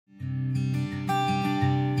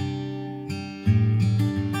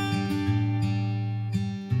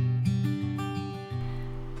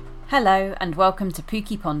Hello and welcome to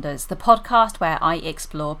Pookie Ponders, the podcast where I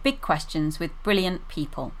explore big questions with brilliant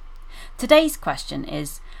people. Today's question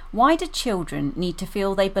is, why do children need to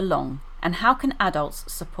feel they belong and how can adults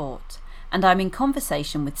support? And I'm in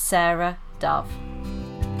conversation with Sarah Dove.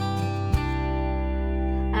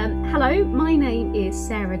 Hello, my name is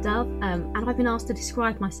Sarah Dove and I've been asked to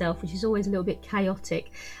describe myself, which is always a little bit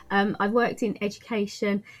chaotic. I've worked in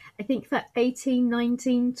education, I think for 18,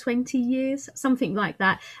 19, 20 years, something like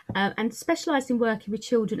that, and specialised in working with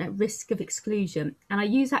children at risk of exclusion. And I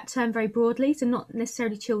use that term very broadly, so not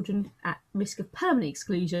necessarily children at risk of permanent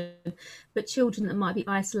exclusion, but children that might be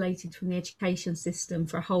isolated from the education system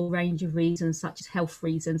for a whole range of reasons, such as health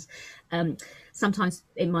reasons. Sometimes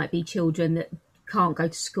it might be children that can't go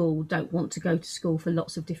to school, don't want to go to school for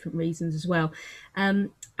lots of different reasons as well. And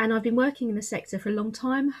I've been working in the sector for a long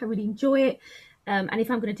time. I really enjoy it. And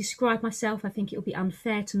if I'm going to describe myself, I think it would be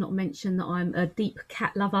unfair to not mention that I'm a deep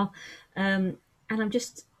cat lover. And I'm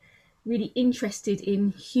just really interested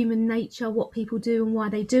in human nature, what people do and why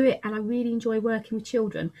they do it. And I really enjoy working with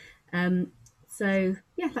children. So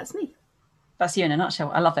yeah, that's me. That's you in a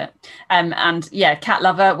nutshell. I love it. And yeah, cat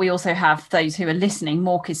lover. We also have those who are listening.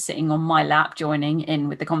 Mork is sitting on my lap, joining in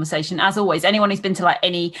with the conversation. As always, anyone who's been to like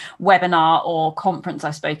any webinar or conference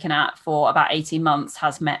I've spoken at for about 18 months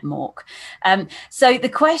has met Mork. So the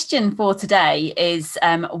question for today is,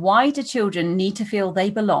 why do children need to feel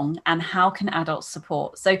they belong and how can adults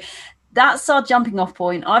support? So that's our jumping off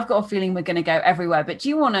point. I've got a feeling we're going to go everywhere, but do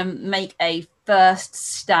you want to make a first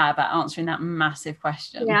stab at answering that massive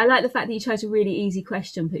question? Yeah, I like the fact that you chose a really easy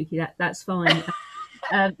question, Pookie. That's fine.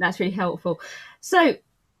 That's really helpful. So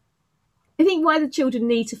I think why the children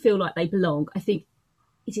need to feel like they belong, I think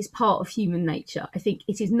it is part of human nature. I think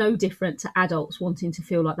it is no different to adults wanting to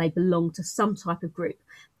feel like they belong to some type of group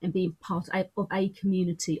and being part of a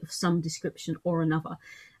community of some description or another.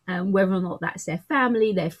 Whether or not that's their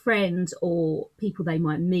family, their friends, or people they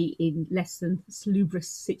might meet in less than salubrious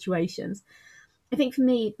situations. I think for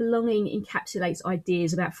me, belonging encapsulates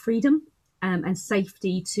ideas about freedom and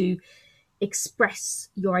safety to express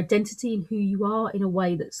your identity and who you are in a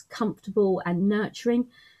way that's comfortable and nurturing.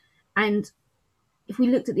 And if we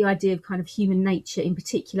looked at the idea of kind of human nature in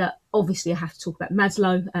particular, obviously I have to talk about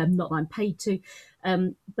Maslow, not that I'm paid to,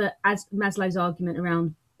 but as Maslow's argument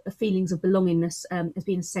around feelings of belongingness as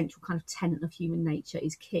being a central kind of tenet of human nature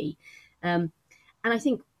is key. And I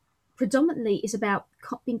think predominantly it's about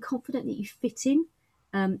being confident that you fit in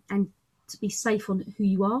and to be safe on who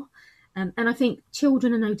you are. And I think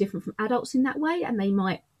children are no different from adults in that way, and they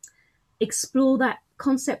might explore that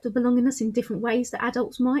concept of belongingness in different ways that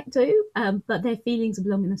adults might do, but their feelings of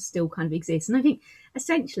belongingness still kind of exist. And I think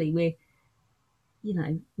essentially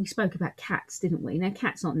we spoke about cats, didn't we? Now,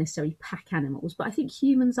 cats aren't necessarily pack animals, but I think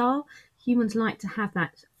humans are. Humans like to have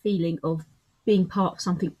that feeling of being part of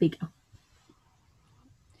something bigger.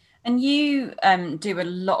 And you do a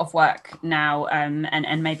lot of work now,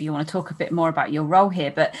 and maybe you want to talk a bit more about your role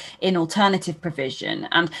here, but in alternative provision.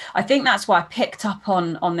 And I think that's why I picked up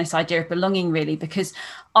on this idea of belonging, really, because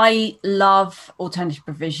I love alternative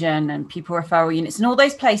provision and pupil referral units and all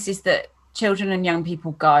those places that children and young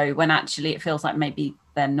people go when actually it feels like maybe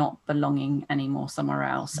they're not belonging anymore somewhere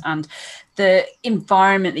else. And the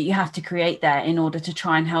environment that you have to create there in order to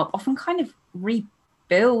try and help often kind of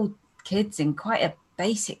rebuild kids in quite a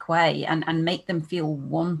basic way and make them feel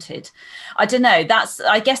wanted. I don't know,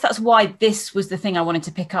 I guess that's why this was the thing I wanted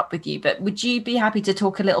to pick up with you. But would you be happy to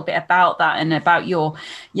talk a little bit about that and about your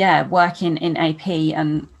work in AP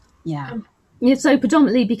and Yeah, so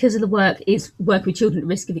predominantly because of the work with children at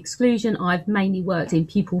risk of exclusion, I've mainly worked in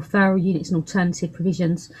pupil referral units and alternative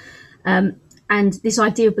provisions. And this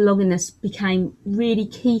idea of belongingness became really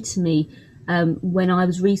key to me when I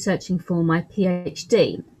was researching for my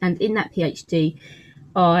PhD. And in that PhD,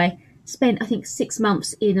 I spent, I think, 6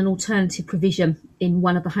 months in an alternative provision in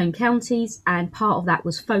one of the home counties. And part of that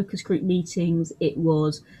was focus group meetings. It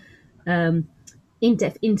was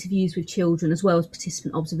in-depth interviews with children as well as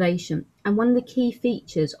participant observation. And one of the key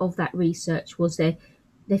features of that research was their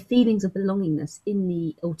feelings of belongingness in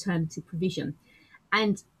the alternative provision.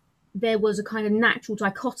 And there was a kind of natural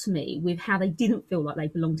dichotomy with how they didn't feel like they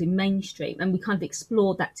belonged in mainstream. And we kind of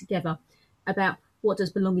explored that together about what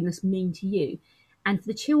does belongingness mean to you. And for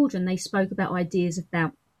the children, they spoke about ideas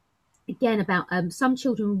about some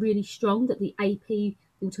children were really strong that the AP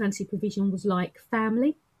alternative provision was like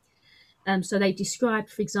family. So they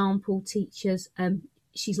described, for example, teachers,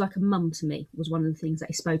 she's like a mum to me was one of the things that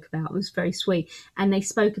they spoke about. It was very sweet. And they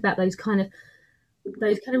spoke about those kind of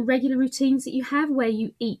regular routines that you have where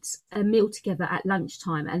you eat a meal together at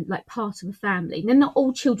lunchtime and like part of a family. And then not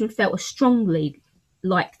all children felt as strongly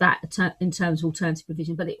like that in terms of alternative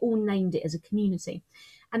provision, but they all named it as a community.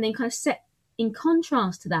 And then kind of set in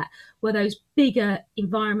contrast to that were those bigger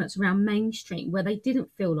environments around mainstream where they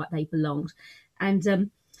didn't feel like they belonged. And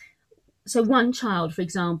so one child, for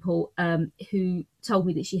example, who told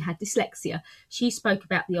me that she had dyslexia, she spoke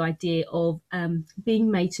about the idea of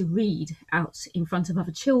being made to read out in front of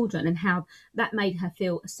other children and how that made her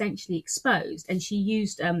feel essentially exposed. And she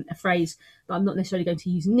used a phrase that I'm not necessarily going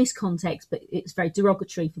to use in this context, but it's very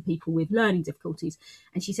derogatory for people with learning difficulties.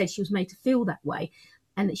 And she said she was made to feel that way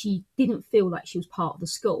and that she didn't feel like she was part of the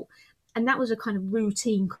school. And that was a kind of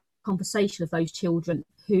routine conversation of those children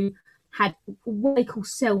who had what they call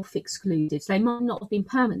self-excluded. So they might not have been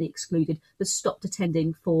permanently excluded, but stopped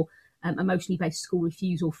attending for emotionally based school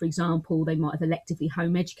refusal, for example. They might have electively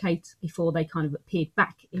home educated before they kind of appeared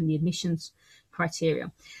back in the admissions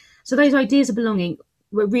criteria. So those ideas of belonging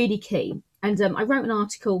were really key. And I wrote an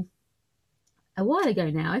article a while ago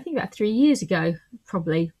now, I think about 3 years ago,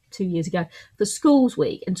 probably 2 years ago, for Schools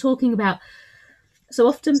Week, and talking about, so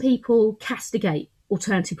often people castigate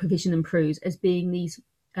alternative provision and PRUs as being these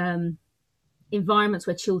environments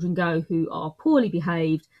where children go who are poorly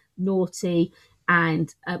behaved, naughty,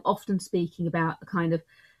 and often speaking about a kind of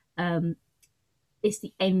it's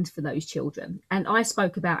the end for those children. And I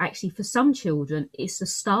spoke about actually for some children it's the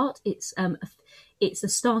start. It's the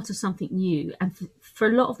start of something new, and for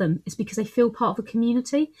a lot of them it's because they feel part of a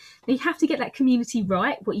community. Now, you have to get that community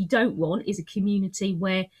right. What you don't want is a community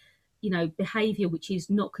where behaviour which is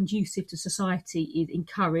not conducive to society is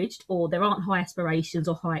encouraged, or there aren't high aspirations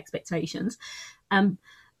or high expectations. But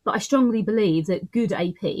I strongly believe that good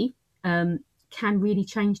AP can really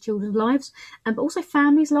change children's lives, but also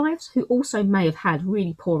families' lives who also may have had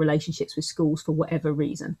really poor relationships with schools for whatever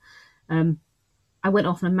reason. I went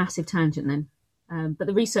off on a massive tangent then. But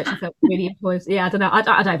the research I felt really employs. Yeah, I don't know. I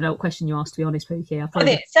don't even know what question you asked, to be honest, Pookie. I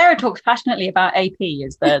think Sarah talks passionately about AP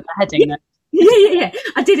is the heading there. Yeah.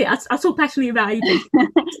 I did it. I talk passionately about AP.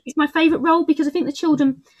 It's my favourite role because I think the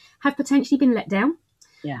children have potentially been let down.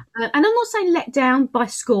 Yeah. And I'm not saying let down by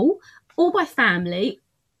school or by family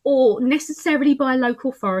or necessarily by a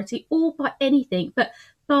local authority or by anything, but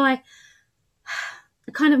by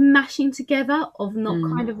a kind of mashing together of not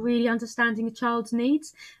kind of really understanding a child's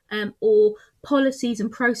needs, or policies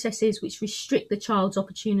and processes which restrict the child's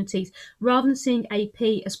opportunities, rather than seeing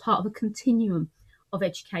AP as part of a continuum of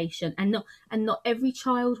education. And not every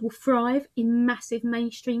child will thrive in massive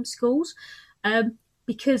mainstream schools,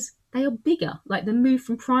 because they are bigger. Like the move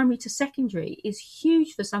from primary to secondary is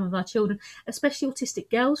huge for some of our children, especially autistic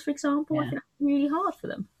girls, for example. Yeah. I think it's really hard for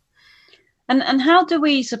them. And how do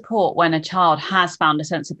we support when a child has found a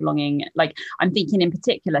sense of belonging? Like, I'm thinking in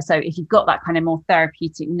particular, so if you've got that kind of more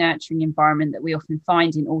therapeutic, nurturing environment that we often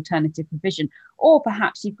find in alternative provision, or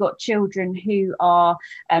perhaps you've got children who are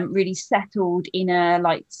really settled in a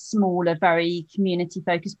like smaller, very community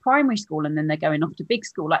focused primary school, and then they're going off to big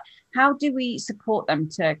school. Like, how do we support them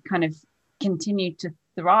to kind of continue to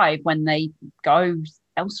thrive when they go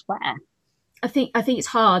elsewhere? I think it's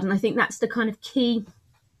hard, and I think that's the kind of key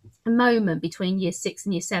moment between year 6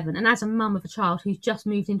 and year 7. And as a mum of a child who's just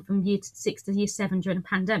moved in from year 6 to year 7 during a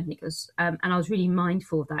pandemic, and I was really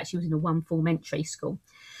mindful of that. She was in a one form entry school.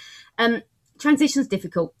 Transition's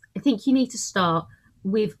difficult. I think you need to start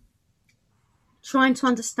with trying to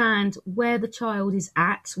understand where the child is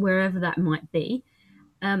at, wherever that might be,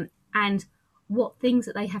 and what things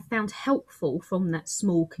that they have found helpful from that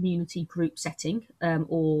small community group setting,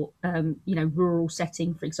 or rural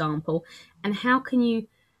setting, for example, and how can you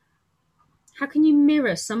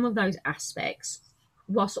mirror some of those aspects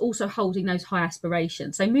whilst also holding those high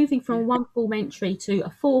aspirations? So moving from a one form entry to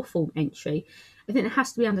a 4 form entry, I think there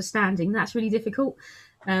has to be understanding. That's really difficult.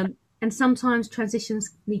 And sometimes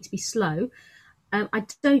transitions need to be slow. I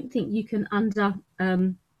don't think you can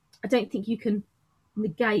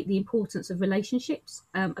negate the importance of relationships,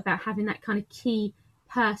 about having that kind of key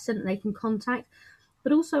person that they can contact.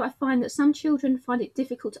 But also I find that some children find it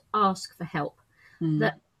difficult to ask for help,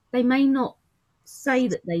 that they may not say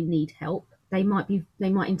that they need help. They might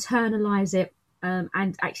internalize it,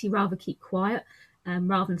 and actually rather keep quiet,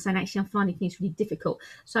 rather than saying, actually, I'm finding things really difficult.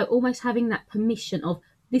 So almost having that permission of,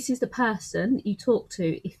 this is the person that you talk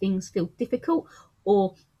to if things feel difficult,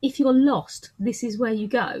 or if you're lost, this is where you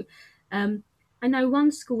go. I know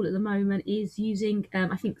one school at the moment is using,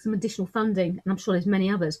 I think, some additional funding, and I'm sure there's many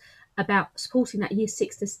others, about supporting that year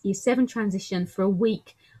 6 to year 7 transition for a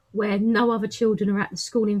week, where no other children are at the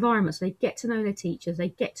school environment. So they get to know their teachers, they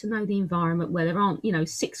get to know the environment where there aren't,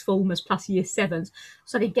 6 formers plus year 7s.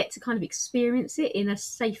 So they get to kind of experience it in a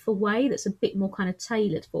safer way that's a bit more kind of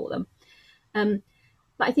tailored for them.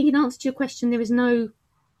 But I think in answer to your question, there is no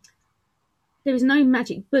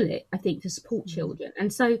magic bullet, I think, to support children.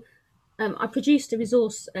 And so I produced a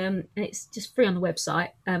resource, and it's just free on the website,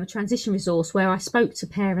 a transition resource where I spoke to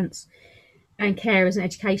parents and carers and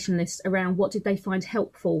educationalists around what did they find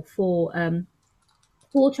helpful for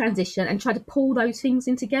transition, and try to pull those things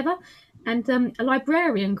in together. And a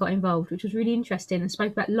librarian got involved, which was really interesting, and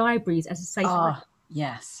spoke about libraries as a safe place.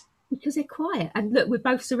 Yes. Because they're quiet. And look, we're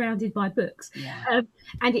both surrounded by books. Yeah.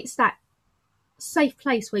 And it's that safe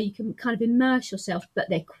place where you can kind of immerse yourself, but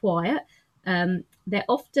they're quiet. They're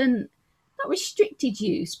often not restricted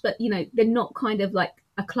use, but they're not kind of like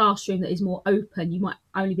a classroom that is more open. You might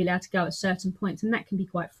only be allowed to go at certain points, and that can be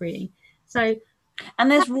quite freeing. So,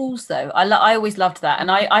 and there's rules though. I always loved that,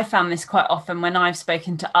 and I found this quite often when I've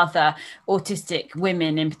spoken to other autistic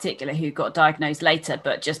women in particular who got diagnosed later,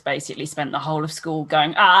 but just basically spent the whole of school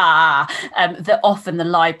going that often the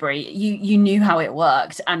library, you knew how it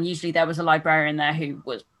worked, and usually there was a librarian there who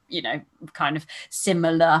was kind of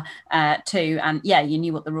similar to, and you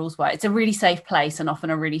knew what the rules were. It's a really safe place, and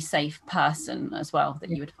often a really safe person as well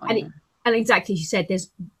that you would find. And exactly as you said,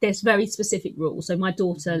 there's very specific rules. So my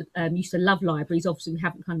daughter used to love libraries. Obviously, we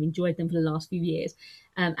haven't kind of enjoyed them for the last few years.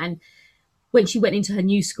 And when she went into her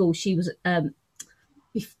new school, she was,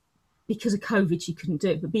 because of COVID, she couldn't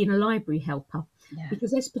do it, but being a library helper. Yeah.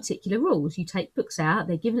 Because there's particular rules. You take books out,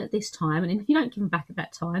 they're given at this time, and if you don't give them back at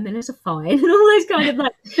that time, then there's a fine, and all those kind of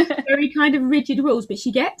like very kind of rigid rules. But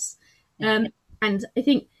she gets, and I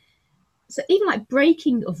think, so even like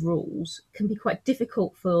breaking of rules can be quite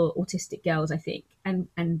difficult for autistic girls, I think,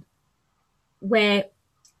 and where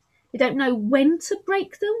they don't know when to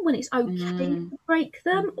break them, when it's okay to break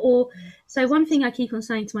them. Or so one thing I keep on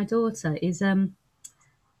saying to my daughter is,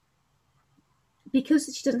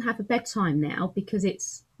 because she doesn't have a bedtime now, because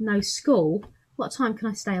it's no school, what time can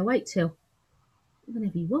I stay awake till?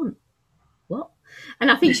 Whenever you want. What?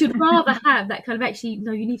 And I think she'd rather have that kind of, actually,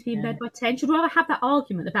 no, you need to be in bed by 10. She'd rather have that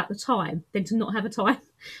argument about the time than to not have a time.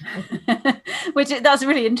 That's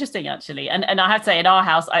really interesting, actually. And I have to say, in our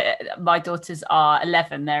house, my daughters are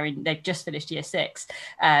 11. They've just finished year 6.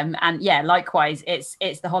 And likewise,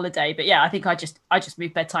 it's the holiday. But I think I just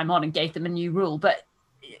moved bedtime on and gave them a new rule. But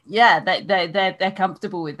they're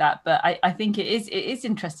comfortable with that. But I think it is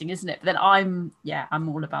interesting, isn't it? But then I'm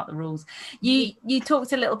all about the rules. You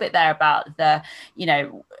talked a little bit there about the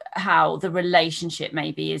how the relationship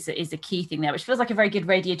maybe is a key thing there, which feels like a very good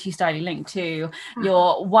Radio 2 styling link to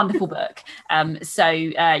your wonderful book. So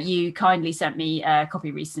you kindly sent me a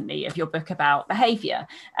copy recently of your book about behaviour,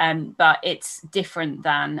 but it's different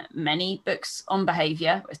than many books on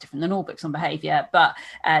behaviour. It's different than all books on behaviour, but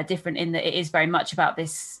different in that it is very much about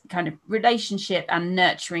this kind of relationship and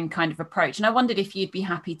nurturing kind of approach. And I wondered if you'd be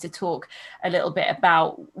happy to talk a little bit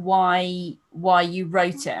about why you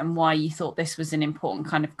wrote it and why you thought this was an important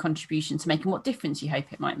kind of contribution to make, and what difference you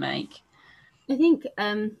hope it might make. I think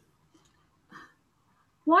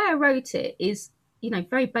why I wrote it is,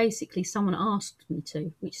 very basically someone asked me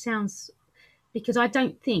to, which sounds, because I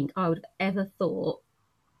don't think I would have ever thought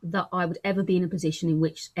that I would ever be in a position in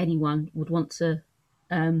which anyone would want to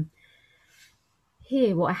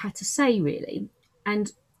hear what I had to say, really.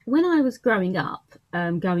 And when I was growing up,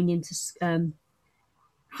 going into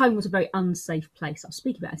home was a very unsafe place. I was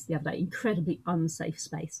speaking about this the other day, incredibly unsafe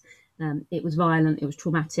space. It was violent, it was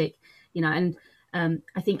traumatic, and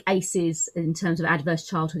I think ACEs, in terms of adverse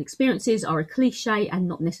childhood experiences, are a cliche and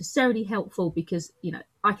not necessarily helpful, because,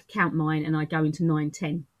 I could count mine and I go into 9,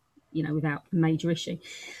 10, without a major issue.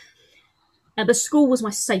 But school was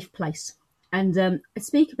my safe place. And I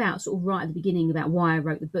speak about sort of right at the beginning about why I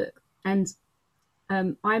wrote the book. And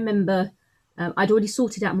I remember I'd already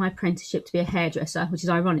sorted out my apprenticeship to be a hairdresser, which is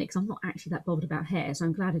ironic because I'm not actually that bothered about hair. So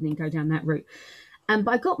I'm glad I didn't go down that route. But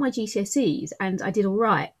I got my GCSEs and I did all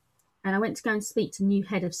right. And I went to go and speak to the new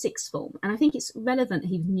head of sixth form. And I think it's relevant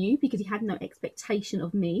he was new because he had no expectation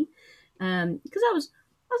of me. Because I was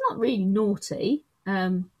not really naughty,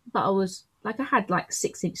 but I was like, I had like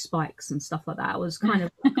 6-inch spikes and stuff like that. I was kind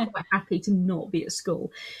of quite happy to not be at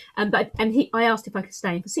school. I asked if I could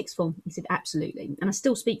stay in for sixth form. He said, absolutely. And I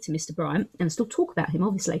still speak to Mr. Bryant and I still talk about him,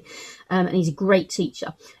 obviously. And he's a great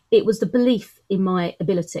teacher. It was the belief in my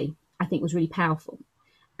ability, I think, was really powerful.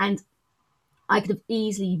 And I could have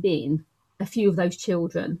easily been a few of those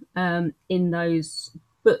children in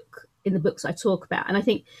the books I talk about. And I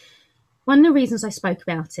think one of the reasons I spoke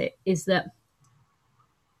about it is that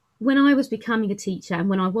when I was becoming a teacher and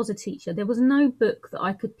when I was a teacher, there was no book that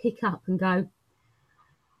I could pick up and go,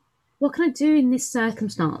 what can I do in this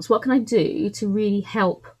circumstance? What can I do to really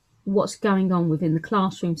help what's going on within the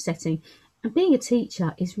classroom setting? And being a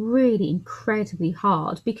teacher is really incredibly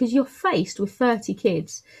hard because you're faced with 30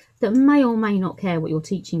 kids that may or may not care what you're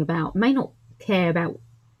teaching about, may not care about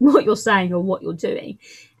what you're saying or what you're doing.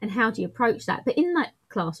 And how do you approach that? But in that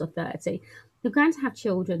class of 30, you're going to have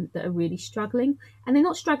children that are really struggling, and they're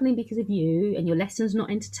not struggling because of you and your lessons not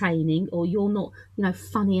entertaining or you're not,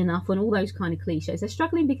 funny enough and all those kind of cliches. They're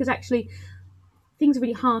struggling because actually things are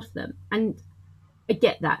really hard for them. And I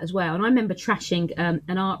get that as well. And I remember trashing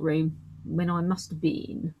an art room when I must have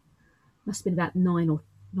been about 9 or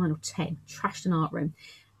 10. Trashed an art room,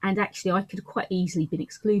 and actually I could have quite easily been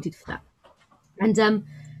excluded for that. And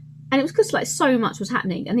it was because like so much was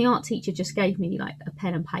happening, and the art teacher just gave me like a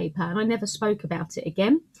pen and paper, and I never spoke about it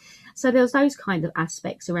again. So there was those kind of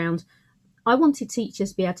aspects around. I wanted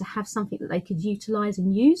teachers to be able to have something that they could utilise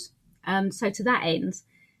and use. So to that end,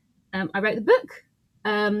 I wrote the book,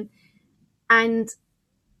 and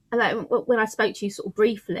when I spoke to you sort of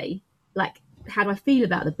briefly, like how do I feel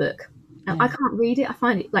about the book? I can't read it. I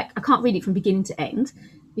find it like I can't read it from beginning to end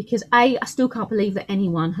because I still can't believe that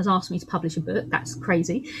anyone has asked me to publish a book. That's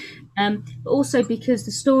crazy. But also because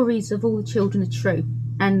the stories of all the children are true,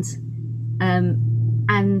 and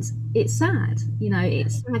it's sad.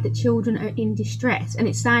 It's sad that children are in distress, and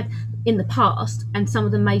it's sad in the past, and some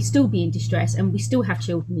of them may still be in distress, and we still have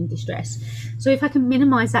children in distress. So if I can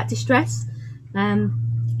minimise that distress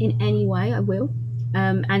in any way, I will.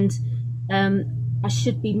 I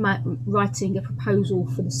should be writing a proposal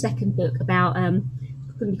for the second book about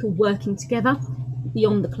it's going to be called Working Together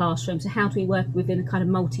Beyond the Classroom. So how do we work within a kind of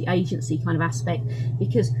multi-agency kind of aspect?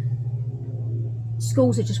 Because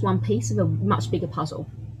schools are just one piece of a much bigger puzzle.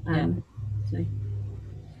 So.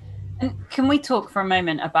 And can we talk for a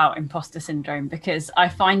moment about imposter syndrome? Because I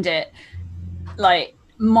find it like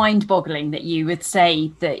mind-boggling that you would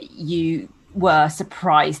say that you were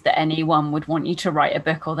surprised that anyone would want you to write a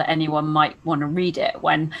book or that anyone might want to read it,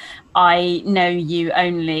 when I know you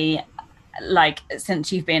only like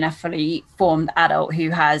since you've been a fully formed adult who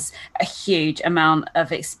has a huge amount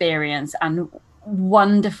of experience and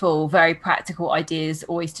wonderful, very practical ideas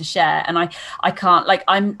always to share. And I can't like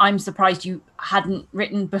I'm surprised you hadn't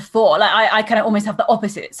written before. Like I kind of almost have the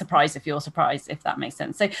opposite surprise if you're surprised, if that makes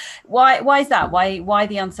sense. So why is that? Why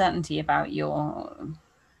the uncertainty about your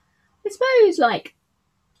I suppose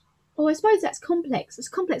that's complex. It's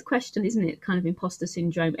a complex question, isn't it? Kind of imposter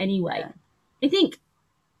syndrome. Anyway, yeah. I think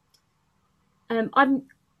I'm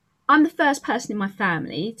the first person in my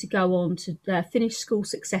family to go on to finish school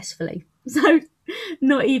successfully. So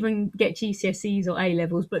not even get GCSEs or A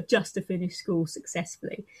levels, but just to finish school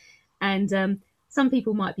successfully. And some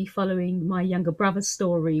people might be following my younger brother's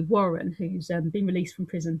story, Warren, who's been released from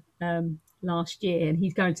prison last year, and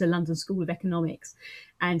he's going to the London School of Economics,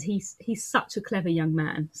 and he's such a clever young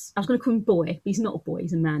man. I was going to call him boy, but he's not a boy,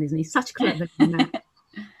 he's a man, isn't he? He's such a clever young man.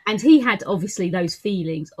 And he had obviously those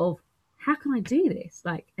feelings of, how can I do this?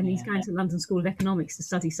 And he's going to the London School of Economics to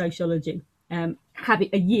study sociology, having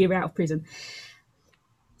a year out of prison.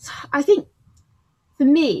 So I think for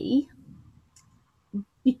me,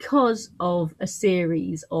 because of a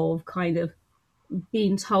series of kind of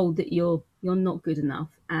being told that you're not good enough,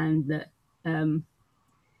 and that and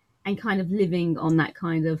kind of living on that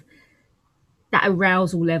kind of that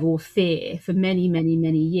arousal level of fear for many, many,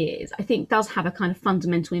 many years, I think does have a kind of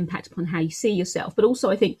fundamental impact upon how you see yourself. But also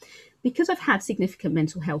I think because I've had significant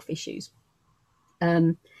mental health issues,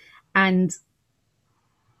 and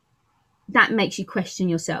that makes you question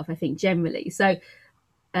yourself, I think, generally. So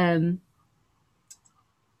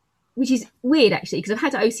which is weird, actually, because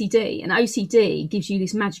I've had OCD, and OCD gives you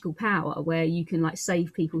this magical power where you can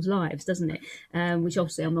save people's lives, doesn't it? Which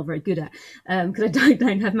obviously I'm not very good at because I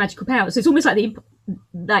don't have magical powers. So it's almost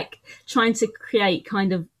like trying to create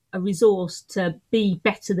kind of a resource to be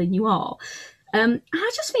better than you are. I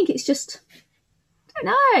just think it's just, I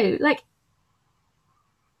don't know,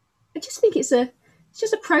 I just think it's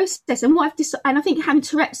just a process. And and I think having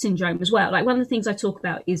Tourette's syndrome as well. One of the things I talk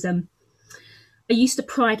about is I used to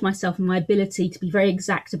pride myself in my ability to be very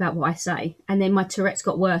exact about what I say. And then my Tourette's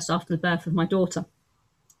got worse after the birth of my daughter.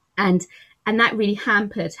 And that really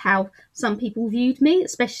hampered how some people viewed me,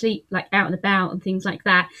 especially out and about and things like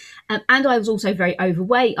that. And I was also very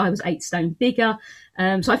overweight. I was 8 stone bigger.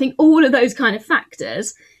 So I think all of those kind of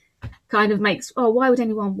factors kind of makes, why would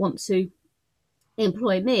anyone want to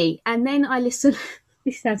employ me? And then I listen,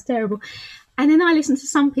 this sounds terrible. And then I listen to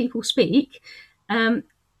some people speak,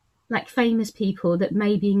 famous people that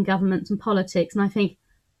may be in government and politics, and I think,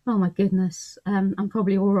 oh my goodness, I'm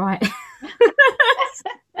probably all right.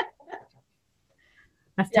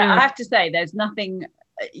 I have to say, there's nothing,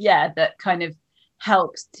 that kind of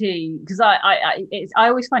helps too, because I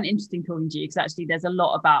always find it interesting talking to you, because actually there's a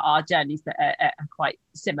lot about our journeys that are quite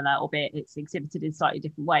similar, albeit it's exhibited in slightly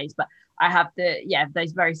different ways. But I have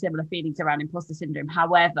those very similar feelings around imposter syndrome.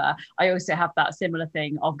 However, I also have that similar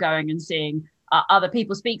thing of going and seeing other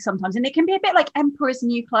people speak sometimes, and it can be a bit like emperor's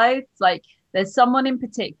new clothes. Like, there's someone in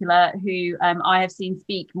particular who I have seen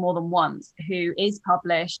speak more than once, who is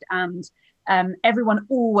published, and everyone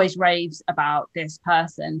always raves about this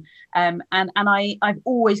person, and I've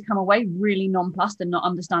always come away really nonplussed and not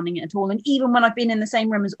understanding it at all. And even when I've been in the same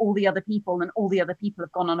room as all the other people, and all the other people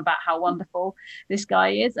have gone on about how wonderful this guy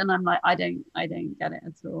is, and I'm like, I don't get it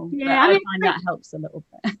at all. Yeah, I find that helps a little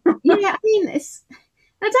bit. Yeah, I mean,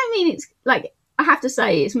 I don't mean it's like, I have to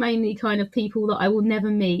say it's mainly kind of people that I will never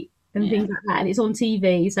meet and things like that, and it's on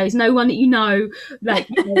TV, so it's no one that like,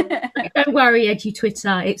 like, don't worry, edgy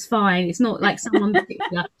Twitter, it's fine, it's not like someone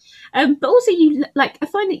particular. But also, I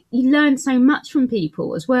find that you learn so much from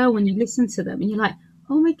people as well when you listen to them, and you're like,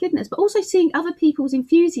 oh my goodness. But also seeing other people's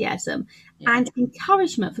enthusiasm and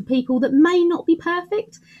encouragement for people that may not be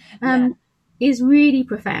perfect is really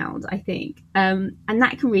profound, I think, and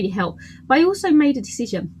that can really help. But I also made a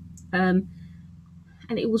decision, and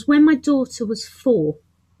it was when my daughter was 4.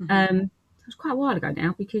 It was quite a while ago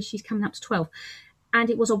now, because she's coming up to 12, and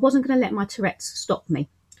I wasn't going to let my Tourette's stop me.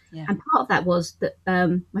 And part of that was that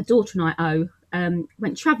my daughter and I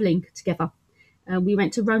went travelling together. We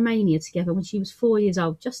went to Romania together when she was 4 years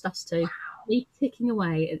old, just us two, ticking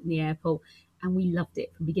away at the airport, and we loved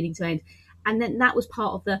it from beginning to end. And then that was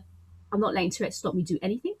part of I'm not letting Tourette's stop me do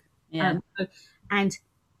anything.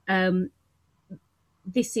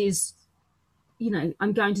 This is,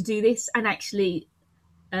 I'm going to do this, and actually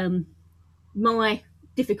my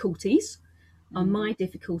difficulties are my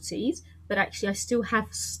difficulties, but actually I still have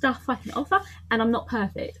stuff I can offer, and I'm not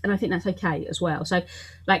perfect, and I think that's okay as well. So,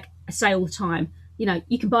 like I say all the time,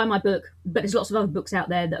 you can buy my book, but there's lots of other books out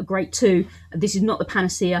there that are great too. This is not the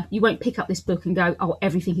panacea. You won't pick up this book and go, oh,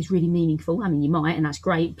 everything is really meaningful. I mean, you might, and that's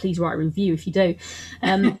great. Please write a review if you do.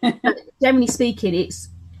 But generally speaking,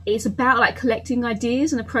 it's about like collecting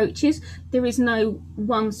ideas and approaches. There is no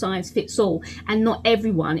one size fits all, and not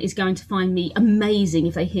everyone is going to find me amazing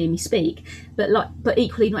if they hear me speak, but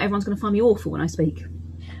equally not everyone's going to find me awful when I speak.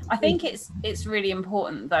 I think it's really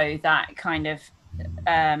important though, that kind of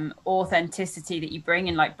authenticity that you bring,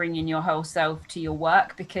 and like bringing your whole self to your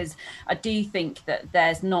work, because I do think that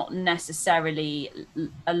there's not necessarily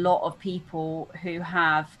a lot of people who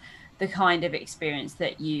have the kind of experience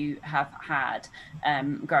that you have had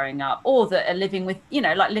growing up, or that are living with,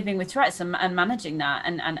 living with Tourette's and managing that,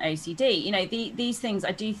 and OCD. These things,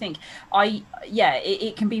 I do think,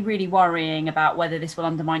 it can be really worrying about whether this will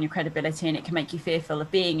undermine your credibility, and it can make you fearful of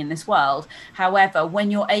being in this world. However, when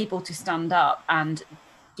you're able to stand up and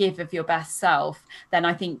give of your best self, then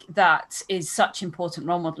I think that is such important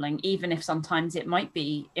role modeling, even if sometimes it might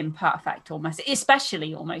be imperfect or messy,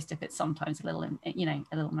 especially almost if it's sometimes a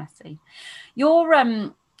little messy.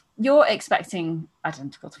 You're expecting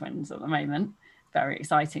identical twins at the moment, very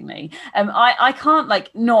excitingly. I can't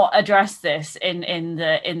not address this in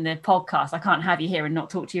the podcast. I can't have you here and not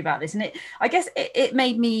talk to you about this. And I guess it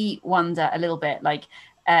made me wonder a little bit,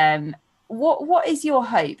 what is your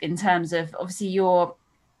hope in terms of, obviously your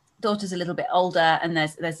daughter's a little bit older and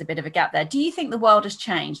there's a bit of a gap there. Do you think the world has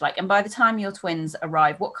changed? And by the time your twins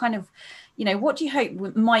arrive, what kind of, what do you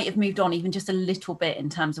hope might have moved on even just a little bit in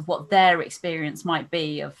terms of what their experience might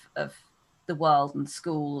be of the world and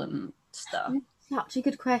school and stuff? Such a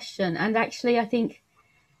good question. And actually, I think,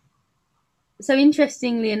 so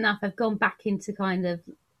interestingly enough, I've gone back into kind of,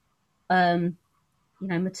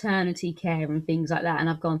 maternity care and things like that. And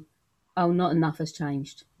I've gone, oh, not enough has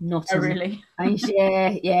changed. Really? Changed.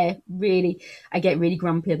 Yeah, really. I get really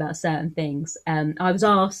grumpy about certain things. I was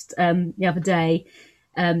asked the other day,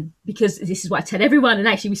 because this is what I tell everyone, and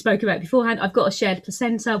actually we spoke about it beforehand, I've got a shared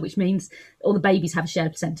placenta, which means all the babies have a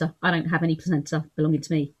shared placenta. I don't have any placenta belonging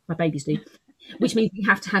to me. My babies do. Which means you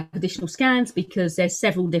have to have additional scans, because there's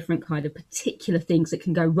several different kind of particular things that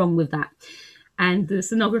can go wrong with that. And the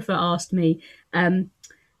sonographer asked me,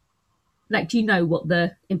 do you know what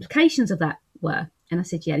the implications of that were? And I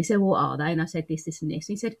said, yeah. And he said, well, what are they? And I said, this, and this.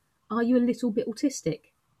 And he said, are you a little bit autistic?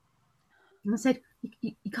 And I said,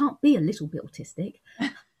 you can't be a little bit autistic.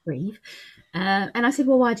 Breathe. And I said,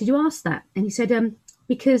 well, why did you ask that? And he said,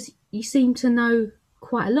 because you seem to know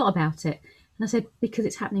quite a lot about it. And I said, because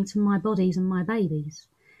it's happening to my bodies and my babies.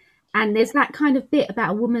 And there's that kind of bit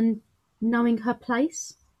about a woman knowing her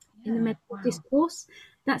place in the medical discourse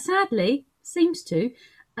that sadly seems to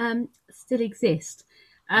still exist.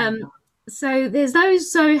 So there's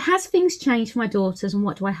those. So has things changed for my daughters, and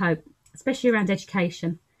what do I hope? especially around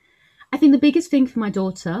education. I think the biggest thing for my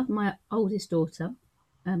daughter, my oldest daughter,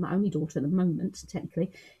 my only daughter at the moment,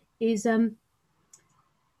 technically, is I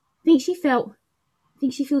think she felt, I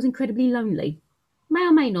think she feels incredibly lonely. May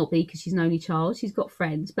or may not be because she's an only child. She's got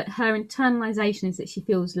friends, but her internalization is that she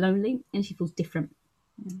feels lonely and she feels different.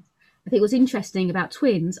 Mm. I think what's interesting about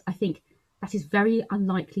twins, I think that is very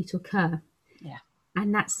unlikely to occur. Yeah.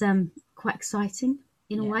 And that's quite exciting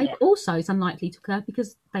in a way, but also it's unlikely to occur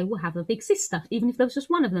because they will have a big sister. Even if there was just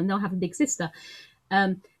one of them, they'll have a big sister,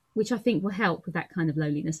 which I think will help with that kind of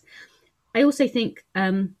loneliness. I also think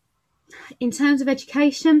in terms of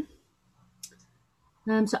education,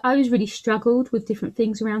 so I always really struggled with different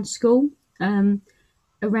things around school,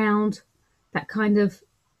 around that kind of,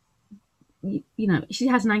 you know, she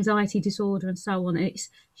has an anxiety disorder and so on. And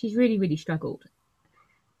she's really, really struggled.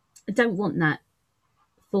 I don't want that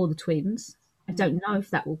for the twins. I don't know if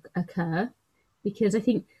that will occur because I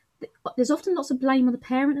think there's often lots of blame on the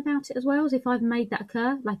parent about it as well, as if I've made that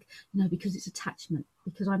occur, like, no, because it's attachment,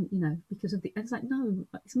 because I'm, you know, because of the, it's like, no,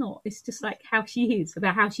 it's not. It's just like how she is,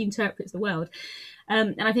 about how she interprets the world.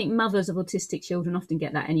 And I think mothers of autistic children often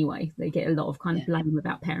get that anyway. They get a lot of kind of blame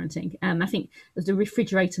about parenting. I think there's the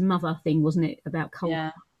refrigerator mother thing, wasn't it, about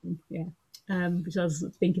cold? Yeah. Which I was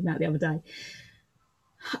thinking about the other day.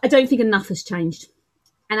 I don't think enough has changed.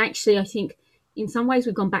 And actually, I think in some ways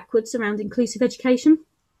we've gone backwards around inclusive education.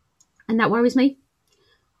 And that worries me.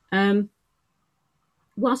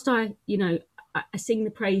 Whilst I sing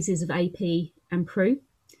the praises of AP and PRU,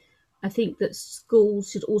 I think that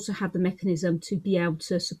schools should also have the mechanism to be able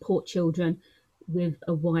to support children with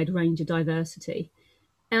a wide range of diversity.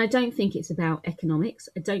 And I don't think it's about economics.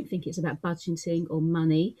 I don't think it's about budgeting or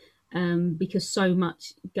money, because so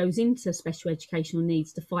much goes into special educational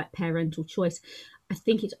needs to fight parental choice. I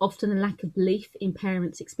think it's often a lack of belief in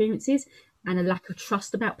parents' experiences and a lack of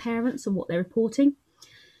trust about parents and what they're reporting.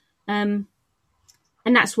 And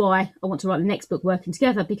that's why I want to write the next book, Working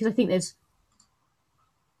Together, because I think I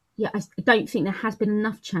don't think there has been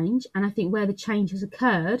enough change. And I think where the change has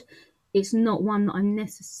occurred, it's not one that I'm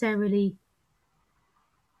necessarily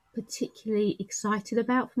particularly excited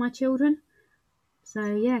about for my children.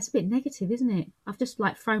 So, yeah, it's a bit negative, isn't it? I've just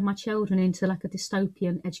like thrown my children into like a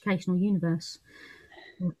dystopian educational universe.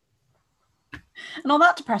 Not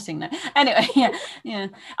that depressing, though. Anyway, yeah.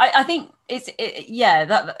 I think it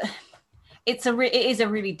is a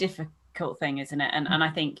really difficult thing, isn't it? And I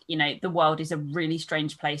think, you know, the world is a really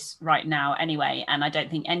strange place right now anyway, and I don't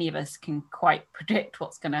think any of us can quite predict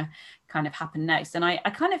what's going to kind of happen next. And I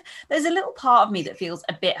kind of, there's a little part of me that feels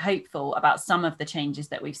a bit hopeful about some of the changes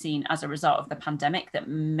that we've seen as a result of the pandemic that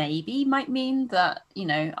maybe might mean that, you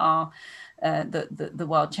know, the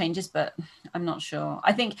world changes, but I'm not sure.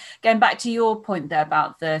 I think going back to your point there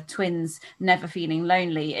about the twins never feeling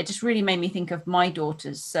lonely, it just really made me think of my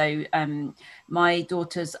daughters. So my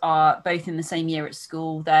daughters are both in the same year at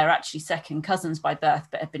school. They're actually second cousins by birth,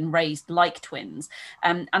 but have been raised like twins.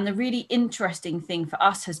 And the really interesting thing for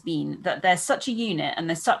us has been that they're such a unit and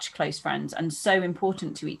they're such close friends and so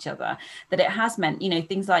important to each other that it has meant, you know,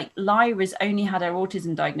 things like Lyra's only had her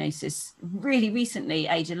autism diagnosis really recently,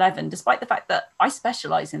 age 11, despite the fact that I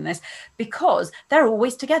specialize in this, because they're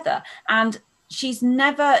always together. And she's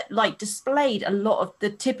never like displayed a lot of the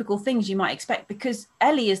typical things you might expect, because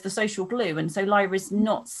Ellie is the social glue, and so Lyra's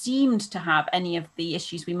not seemed to have any of the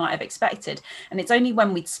issues we might have expected. And it's only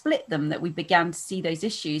when we'd split them that we began to see those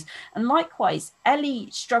issues. And likewise, Ellie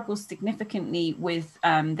struggles significantly with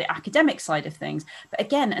the academic side of things, but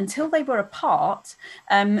again, until they were apart,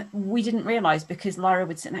 we didn't realize, because Lyra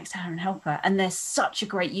would sit next to her and help her, and they're such a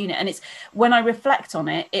great unit. And it's, when I reflect on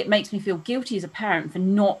it, it makes me feel guilty as a parent for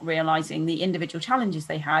not realizing the individual challenges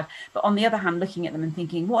they had, but on the other hand, looking at them and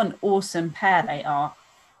thinking what an awesome pair they are.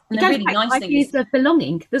 And the really nice thing is of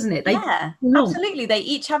belonging, doesn't it? Absolutely. They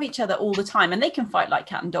each have each other all the time, and they can fight like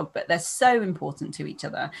cat and dog, but they're so important to each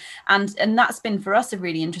other. And that's been for us a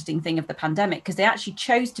really interesting thing of the pandemic, because they actually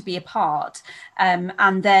chose to be apart.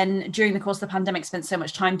 And then during the course of the pandemic, spent so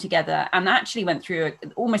much time together, and actually went through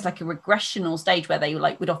almost like a regressional stage where they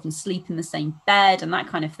would often sleep in the same bed and that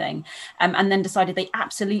kind of thing. And then decided they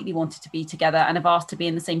absolutely wanted to be together, and have asked to be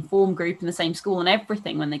in the same form group in the same school and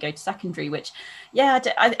everything when they go to secondary, which,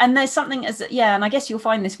 and there's something and I guess you'll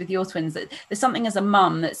find this with your twins, that there's something as a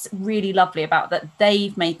mum that's really lovely about that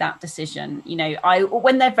they've made that decision. You know,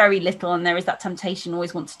 when they're very little and there is that temptation,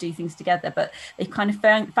 always want to do things together, but they've kind of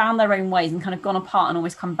found their own ways and kind of gone apart and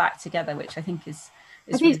always come back together, which I think is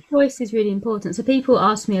I think choice is really important. So people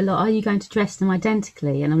ask me a lot, are you going to dress them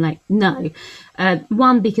identically? And I'm like, no.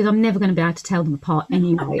 One, because I'm never going to be able to tell them apart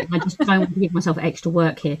anyway. I just don't want to give myself extra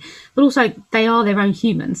work here. But also, they are their own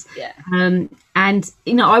humans. Yeah. And,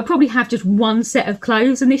 you know, I'll probably have just one set of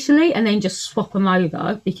clothes initially and then just swap them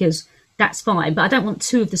over because that's fine. But I don't want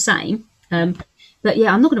two of the same. But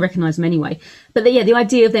yeah, I'm not going to recognise them anyway. But the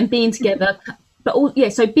idea of them being together,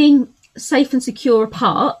 so being safe and secure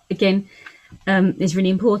apart, again, is really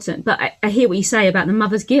important. But I hear what you say about the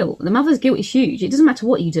mother's guilt. The mother's guilt is huge. It doesn't matter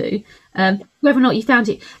what you do, whether or not you found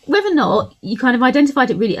it, whether or not you kind of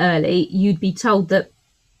identified it really early, you'd be told that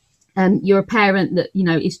you're a parent that, you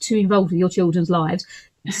know, is too involved with your children's lives.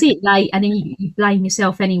 You see it late and then you blame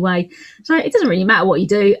yourself anyway. So it doesn't really matter what you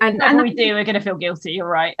do. And we do, we're going to feel guilty. You're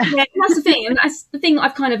right. Yeah, that's the thing. And that's the thing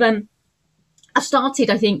I've kind of, I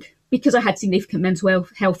started, I think, because I had significant mental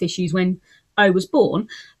health issues when I was born,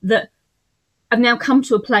 that I've now come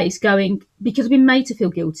to a place going, because I've been made to feel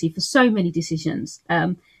guilty for so many decisions.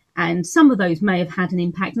 And some of those may have had an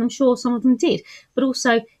impact, and I'm sure some of them did. But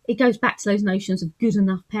also, it goes back to those notions of good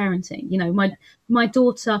enough parenting. You know, my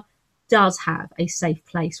daughter does have a safe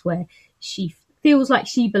place where she feels like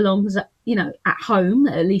she belongs, you know, at home,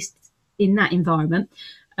 at least in that environment.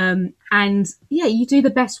 And yeah, you do the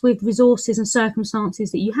best with resources and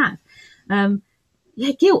circumstances that you have.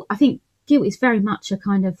 Guilt. I think guilt is very much a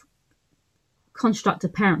kind of construct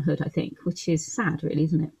of parenthood, I think, which is sad, really,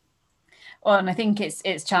 isn't it? Well, and I think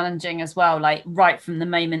it's challenging as well. Like right from the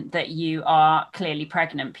moment that you are clearly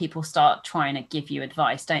pregnant, people start trying to give you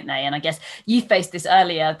advice, don't they? And I guess you faced this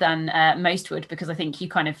earlier than most would, because I think you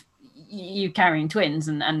kind of you carrying twins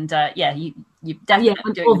and you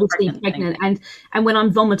definitely I'm obviously pregnant and when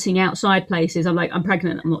I'm vomiting outside places, I'm like, I'm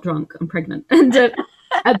pregnant, I'm not drunk, I'm pregnant.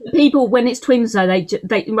 And people, when it's twins, though,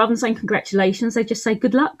 they rather than saying congratulations, they just say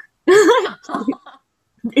good luck.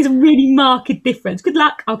 It's a really marked difference. Good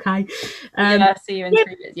luck. Okay. See you in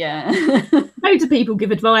 3 years. Yeah. Loads of people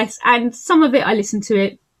give advice, and some of it I listen to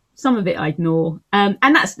it, some of it I ignore. And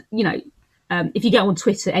that's, you know, if you go on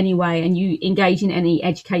Twitter anyway and you engage in any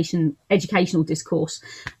educational discourse,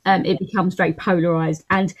 it becomes very polarised,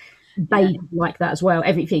 and they like that as well.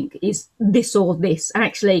 Everything is this or this, and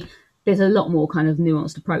actually there's a lot more kind of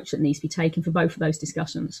nuanced approach that needs to be taken for both of those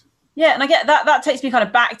discussions. Yeah, and I get that takes me kind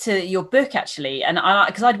of back to your book, actually. And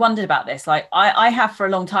because I'd wondered about this, like I have for a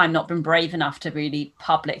long time not been brave enough to really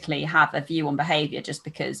publicly have a view on behaviour, just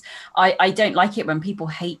because I don't like it when people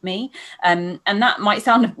hate me. And that might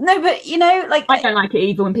sound, no, but you know, like I don't like it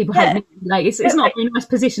either when people hate me. Like it's not a very nice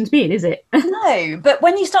position to be in, is it? No, but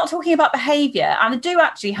when you start talking about behaviour, and I do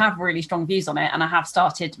actually have really strong views on it, and I have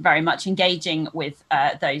started very much engaging with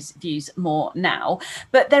those views more now,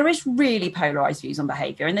 but there is really polarised views on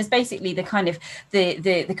behaviour, and there's basically the kind of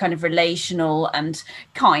the kind of relational and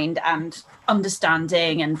kind and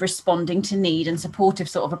understanding and responding to need and supportive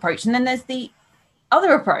sort of approach, and then there's the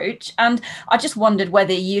other approach. And I just wondered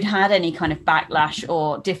whether you'd had any kind of backlash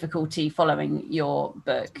or difficulty following your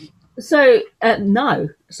book. So no,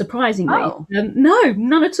 surprisingly, no,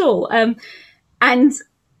 none at all.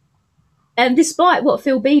 And despite what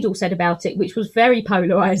Phil Beadle said about it, which was very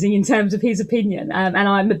polarising in terms of his opinion, and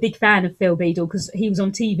I'm a big fan of Phil Beadle because he was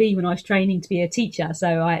on TV when I was training to be a teacher,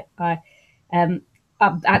 so I'm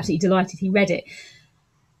absolutely delighted he read it.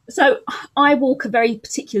 So I walk a very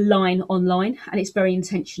particular line online, and it's very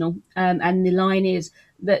intentional. And the line is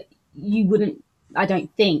that you wouldn't, I don't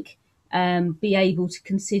think, be able to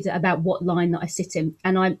consider about what line that I sit in.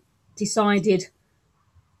 And I decided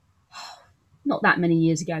not that many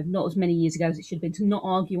years ago, not as many years ago as it should have been, to not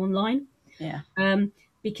argue online. Yeah.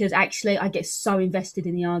 Because actually I get so invested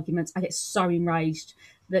in the arguments, I get so enraged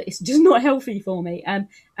that it's just not healthy for me. And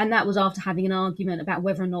that was after having an argument about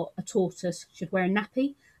whether or not a tortoise should wear a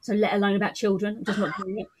nappy. So let alone about children. I'm just not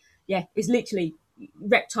doing it. Yeah, it's literally,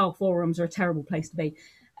 reptile forums are a terrible place to be.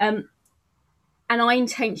 And I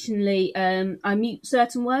intentionally, I mute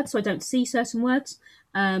certain words so I don't see certain words.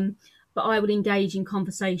 But I would engage in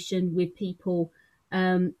conversation with people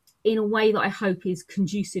in a way that I hope is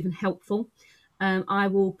conducive and helpful. I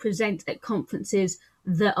will present at conferences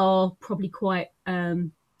that are probably quite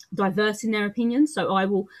diverse in their opinions.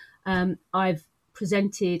 So I've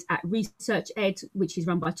presented at Research Ed, which is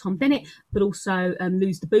run by Tom Bennett, but also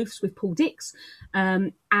Lose the Booths with Paul Dix.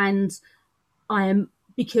 And I am,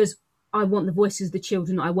 because I want the voices of the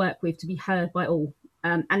children I work with to be heard by all.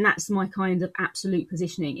 And that's my kind of absolute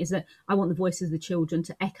positioning, is that I want the voices of the children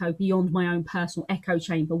to echo beyond my own personal echo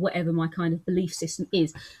chamber, whatever my kind of belief system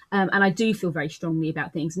is. And I do feel very strongly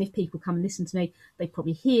about things. And if people come and listen to me, they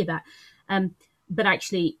probably hear that. But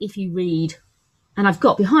actually, if you read, and I've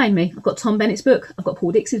got behind me, I've got Tom Bennett's book, I've got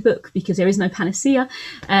Paul Dix's book, because there is no panacea.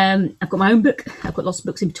 I've got my own book, I've got lots of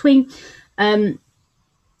books in between,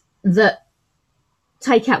 that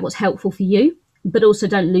take out what's helpful for you, but also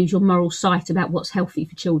don't lose your moral sight about what's healthy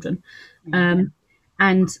for children. And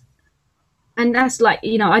that's like,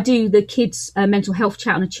 I do the kids' mental health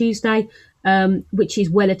chat on a Tuesday, which is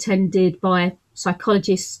well attended by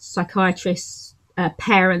psychologists, psychiatrists,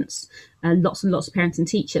 parents, lots and lots of parents and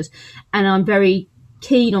teachers. And I'm very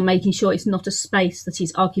keen on making sure it's not a space that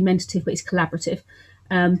is argumentative, but it's collaborative.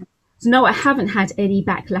 So no, I haven't had any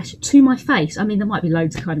backlash to my face. I mean, there might be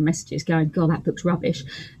loads of kind of messages going, God, that book's rubbish.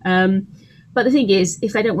 But the thing is,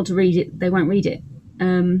 if they don't want to read it, they won't read it.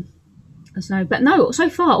 But no, so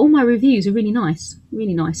far, all my reviews are really nice,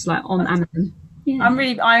 like on Amazon. Yeah.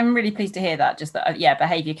 I'm really pleased to hear that. Just that,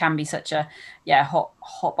 behaviour can be such a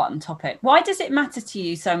hot button topic. Why does it matter to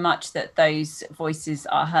you so much that those voices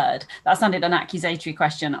are heard? That sounded an accusatory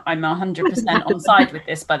question. I'm 100% on side with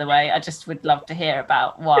this, by the way. I just would love to hear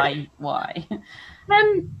about why.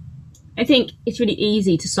 I think it's really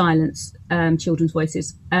easy to silence children's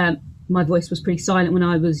voices. My voice was pretty silent when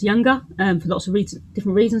I was younger, for lots of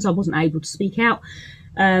different reasons. I wasn't able to speak out.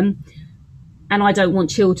 And I don't want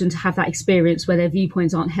children to have that experience where their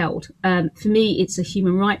viewpoints aren't held. For me, it's a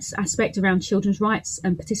human rights aspect around children's rights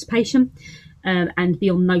and participation, and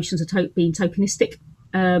beyond notions of being tokenistic.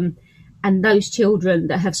 And those children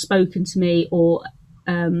that have spoken to me, or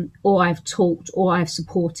I've talked, or I've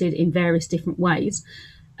supported in various different ways,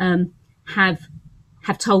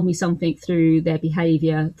 have told me something through their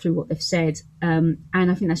behaviour, through what they've said. And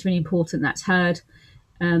I think that's really important. That's heard.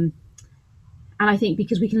 And I think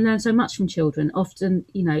because we can learn so much from children, often,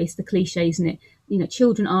 it's the cliche, isn't it?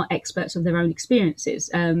 Children are experts of their own experiences,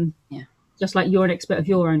 just like you're an expert of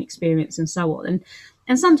your own experience and so on.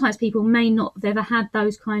 And sometimes people may not have ever had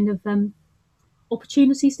those kind of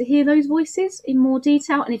opportunities to hear those voices in more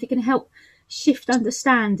detail. And if it can help shift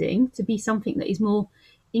understanding to be something that is more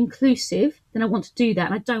inclusive, then I want to do that.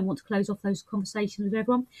 And I don't want to close off those conversations with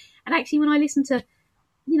everyone. And actually, when I listen to,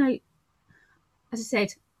 as I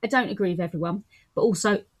said, I don't agree with everyone, but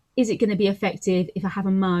also, is it going to be effective if I have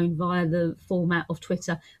a moan via the format of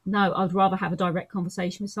Twitter? No, I'd rather have a direct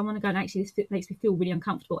conversation with someone and going, actually, this makes me feel really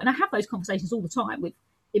uncomfortable. And I have those conversations all the time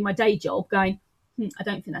in my day job, going, I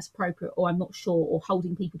don't think that's appropriate, or I'm not sure, or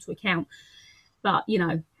holding people to account. But,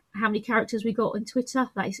 how many characters we got on Twitter?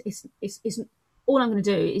 It's all I'm going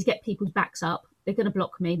to do is get people's backs up. They're going to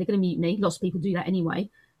block me. They're going to mute me. Lots of people do that anyway.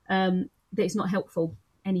 That it's not helpful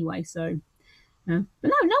anyway, so... But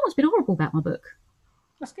no one's been horrible about my book.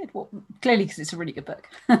 That's good. Well, clearly, because it's a really good book.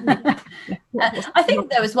 I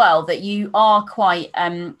think though as well that you are quite,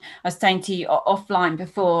 I was saying to you offline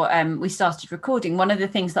before we started recording, one of the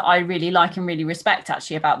things that I really like and really respect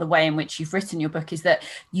actually about the way in which you've written your book is that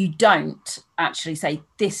you don't actually say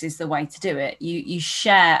this is the way to do it. You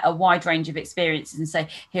share a wide range of experiences and say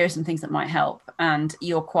here are some things that might help, and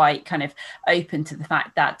you're quite kind of open to the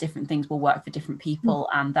fact that different things will work for different people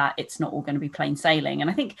and that it's not all going to be plain sailing.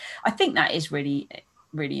 And I think that is really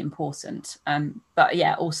important, but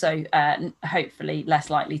also hopefully less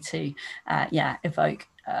likely to evoke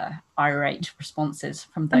irate responses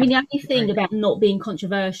from those. I mean, the only thing about not being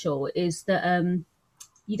controversial is that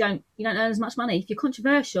you don't earn as much money. If you're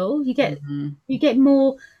controversial, you get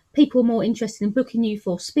more people more interested in booking you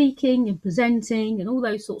for speaking and presenting and all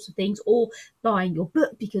those sorts of things, or buying your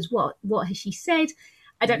book because what has she said?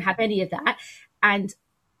 I don't have any of that, and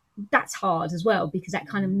that's hard as well, because that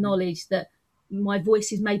kind of knowledge that my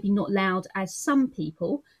voice is maybe not loud as some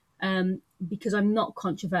people, because I'm not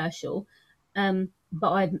controversial,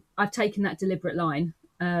 but I've taken that deliberate line,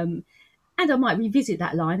 and I might revisit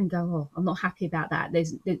that line and go, oh, I'm not happy about that.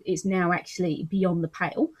 It's now actually beyond the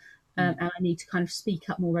pale, and I need to kind of speak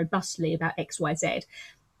up more robustly about X, Y, Z.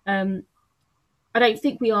 I don't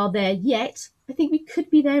think we are there yet. I think we could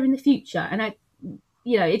be there in the future, and it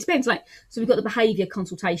depends. So we've got the behaviour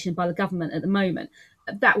consultation by the government at the moment.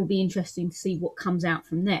 That will be interesting to see what comes out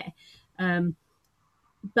from there.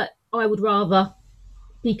 But I would rather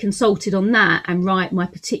be consulted on that and write my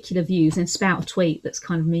particular views and spout a tweet that's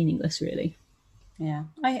kind of meaningless, really. Yeah,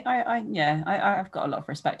 I've got a lot of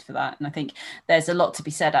respect for that. And I think there's a lot to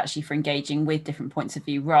be said actually for engaging with different points of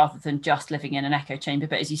view rather than just living in an echo chamber.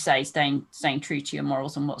 But as you say, staying true to your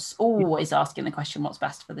morals and what's always asking the question, what's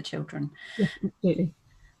best for the children. Yeah, absolutely.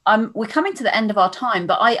 we're coming to the end of our time,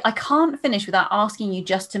 but I can't finish without asking you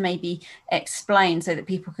just to maybe explain so that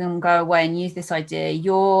people can go away and use this idea.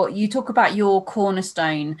 You talk about your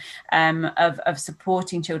cornerstone of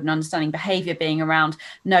supporting children understanding behaviour being around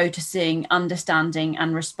noticing, understanding,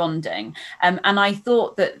 and responding. And I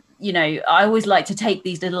thought that, you know, I always like to take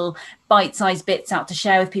these little bite-sized bits out to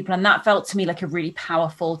share with people, and that felt to me like a really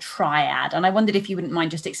powerful triad. And I wondered if you wouldn't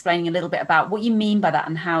mind just explaining a little bit about what you mean by that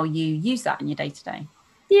and how you use that in your day-to-day.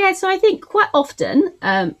 Yeah, so I think quite often,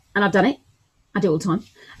 and I've done it, I do it all the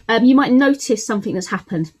time, you might notice something that's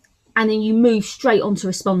happened and then you move straight on to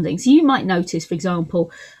responding. So you might notice, for example,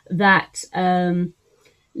 that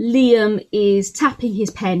Liam is tapping his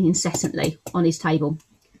pen incessantly on his table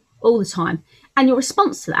all the time. And your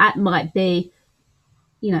response to that might be,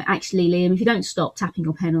 you know, actually, Liam, if you don't stop tapping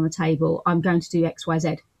your pen on the table, I'm going to do X, Y,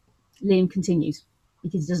 Z. Liam continues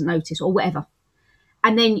because he doesn't notice or whatever.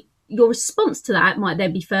 And then your response to that might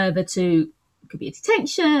then be further to, it could be a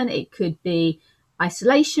detention, it could be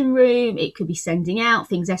isolation room, it could be sending out,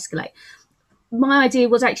 things escalate. My idea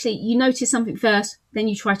was actually you notice something first, then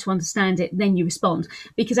you try to understand it, then you respond.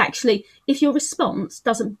 Because actually, if your response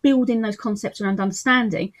doesn't build in those concepts around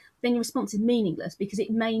understanding, then your response is meaningless because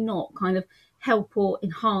it may not kind of help or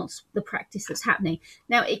enhance the practice that's happening.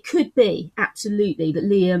 Now, it could be absolutely that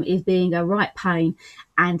Liam is being a right pain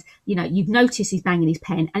and, you know, you've noticed he's banging his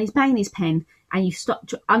pen and you've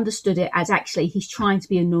understood it as actually he's trying to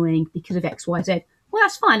be annoying because of X, Y, Z. Well,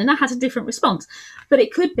 that's fine. And that has a different response. But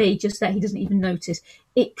it could be just that he doesn't even notice.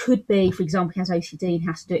 It could be, for example, he has OCD and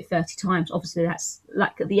has to do it 30 times. Obviously, that's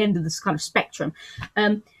like at the end of this kind of spectrum.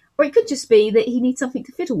 Or it could just be that he needs something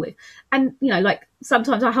to fiddle with. And, you know, like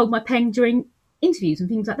sometimes I hold my pen during interviews and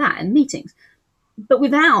things like that and meetings. But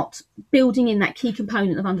without building in that key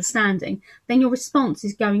component of understanding, then your response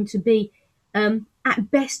is going to be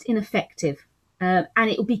at best ineffective. And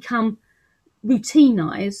it will become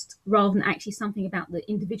routinized rather than actually something about the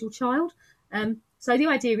individual child. So the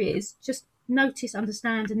idea is just notice,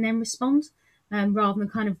 understand, and then respond rather than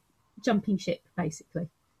kind of jumping ship, basically.